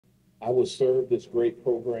I will serve this great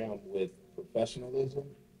program with professionalism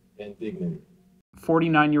and dignity.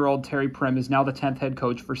 49-year-old Terry Primm is now the 10th head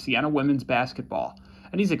coach for Siena women's basketball,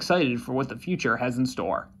 and he's excited for what the future has in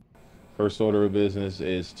store. First order of business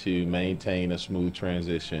is to maintain a smooth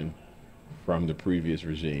transition from the previous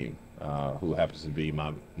regime, who happens to be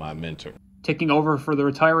my mentor. Taking over for the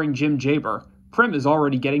retiring Jim Jabir, Primm is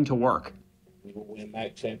already getting to work. We will win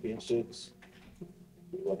MAC championships.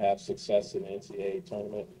 We will have success in the NCAA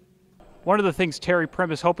tournament. One of the things Terry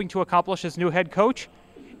Primm is hoping to accomplish as new head coach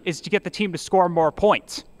is to get the team to score more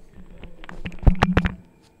points.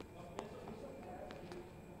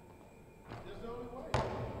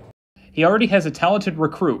 He already has a talented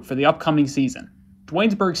recruit for the upcoming season.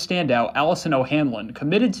 Dwaynesburg standout Allison O'Hanlon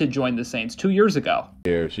committed to join the Saints 2 years ago.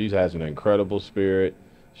 She has an incredible spirit.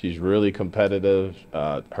 She's really competitive.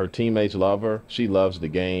 Her teammates love her. She loves the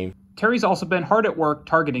game. Terry's also been hard at work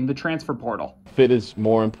targeting the transfer portal. Fit is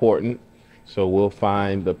more important, so we'll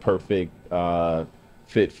find the perfect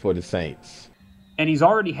fit for the Saints. And he's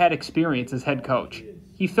already had experience as head coach.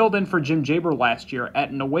 He filled in for Jim Jabir last year at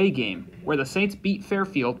an away game where the Saints beat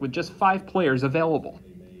Fairfield with just 5 players available.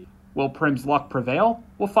 Will Primm's luck prevail?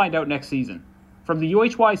 We'll find out next season. From the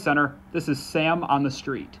UHY Center, this is Sam on the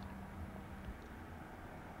Street.